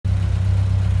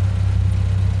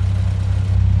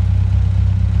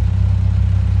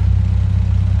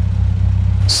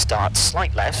Start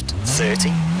slight left,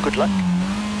 30, good luck.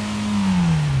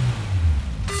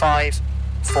 5,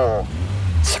 4,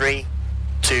 3,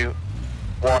 2,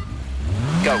 1,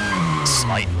 go.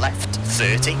 Slight left,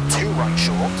 30, 2 right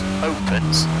short,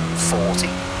 opens, 40,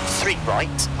 3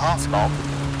 right, half long,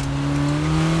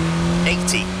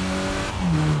 80.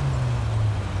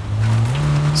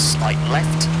 Slight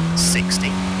left, 60.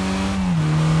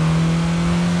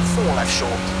 4 left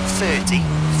short, 30.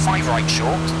 5 right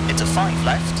short, into 5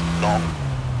 left, long.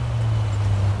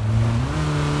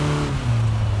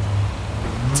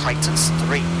 Tightens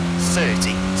 3,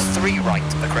 30. 3 right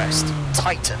to the crest.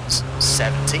 Tightens,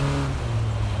 70.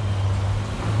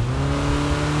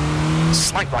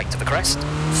 Slight right to the crest,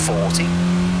 40.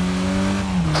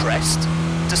 Crest,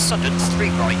 to sudden 3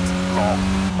 right, long.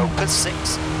 Open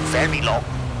 6, very long.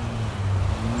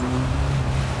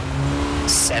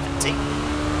 70,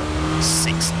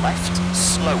 6 left,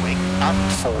 slowing,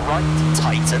 and 4 right,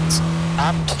 tightens,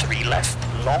 and 3 left,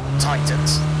 long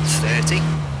tightens, 30,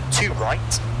 2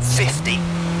 right, 50,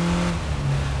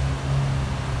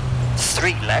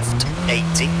 3 left,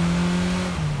 80,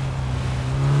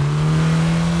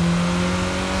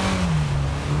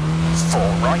 4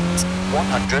 right,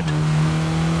 100,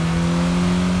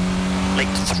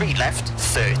 late 3 left,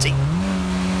 30, 2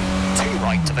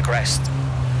 right to the crest,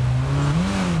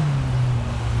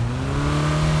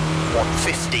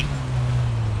 150.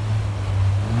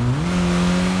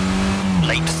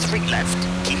 Late 3 left,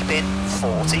 keep in,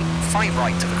 40, 5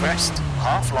 right to the crest,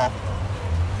 half long,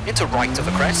 into right of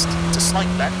the crest, to slight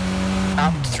left,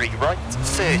 and 3 right,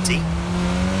 30,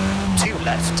 2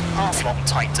 left, half long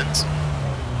tightens,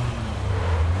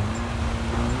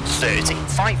 30,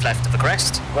 5 left of the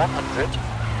crest, 100,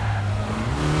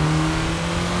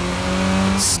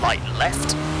 slight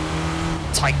left,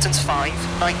 tightens 5,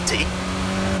 90,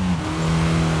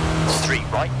 3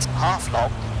 right, half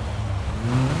long,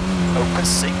 open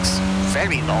 6,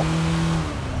 very long,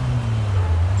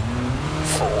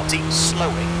 40,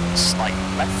 slowing, slight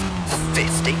left,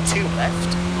 50, 2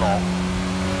 left, long,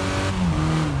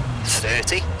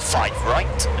 30, 5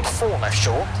 right, and 4 left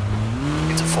short,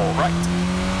 into 4 right,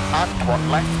 and 1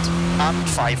 left, and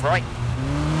 5 right,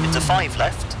 into 5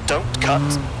 left, don't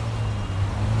cut,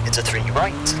 into 3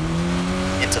 right,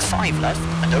 into 5 left,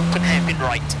 and open hairpin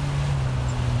right,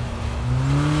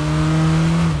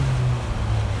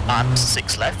 and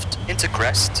 6 left, into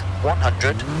crest,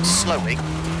 100, slowing,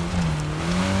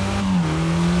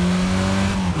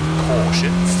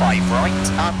 caution, 5 right,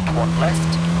 and 1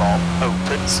 left, long,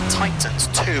 opens, tightens,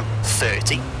 2,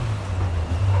 30,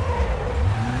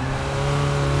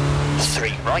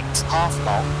 3 right, half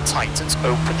long, tightens,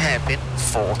 open hairpin,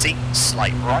 40,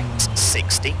 slight right,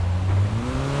 60, 2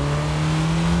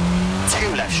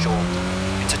 left short,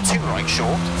 into 2 right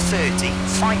short, 30,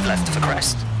 5 left of the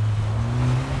crest,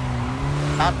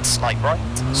 and slight right,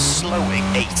 slowing,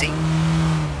 80,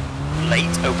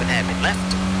 late, open hairpin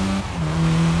left,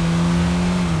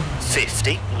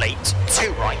 50, late,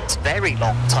 2 right, very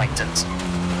long, tightens,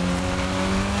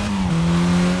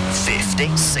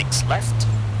 50, 6 left,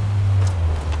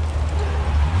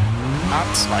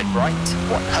 and slight right,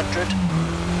 100,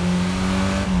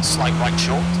 slight right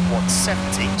short,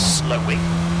 170, slowing,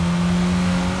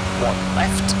 1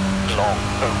 left, long,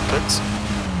 opens,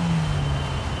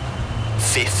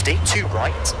 50, 2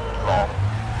 right, long,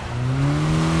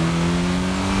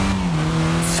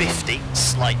 50,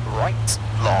 slight right,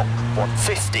 long,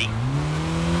 150,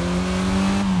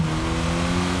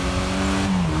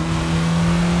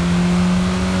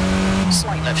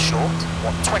 slight left short,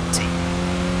 120,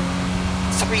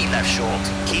 3 left short,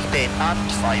 keep in,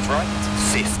 and 5 right,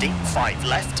 50, 5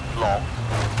 left, long,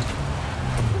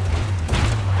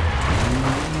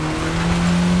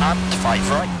 and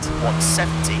 5 right,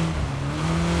 170,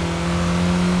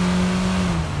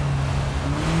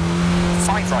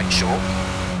 5 right short,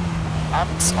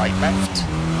 and slight left,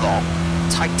 long,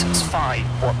 tightens 5,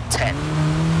 110,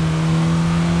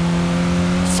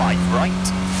 5 right,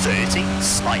 30,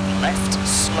 slight left,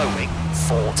 slowing,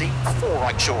 40, 4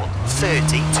 right short,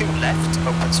 30, 2 left,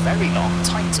 opens very long,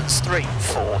 tightens 3,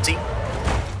 40,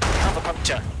 have a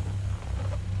puncture.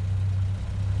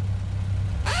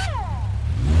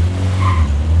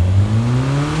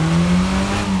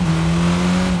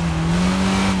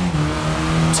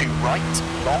 Right,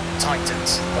 long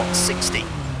tightens, 160.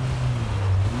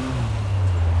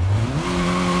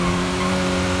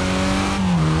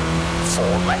 4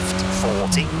 left,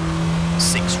 40.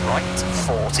 6 right,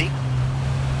 40.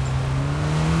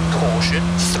 Caution,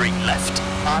 3 left,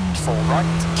 and 4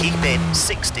 right. Keep in,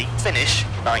 60, finish,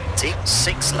 90,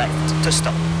 6 left to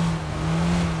stop.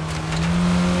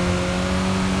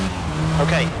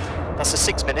 Okay, that's a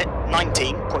 6 minute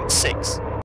 19.6.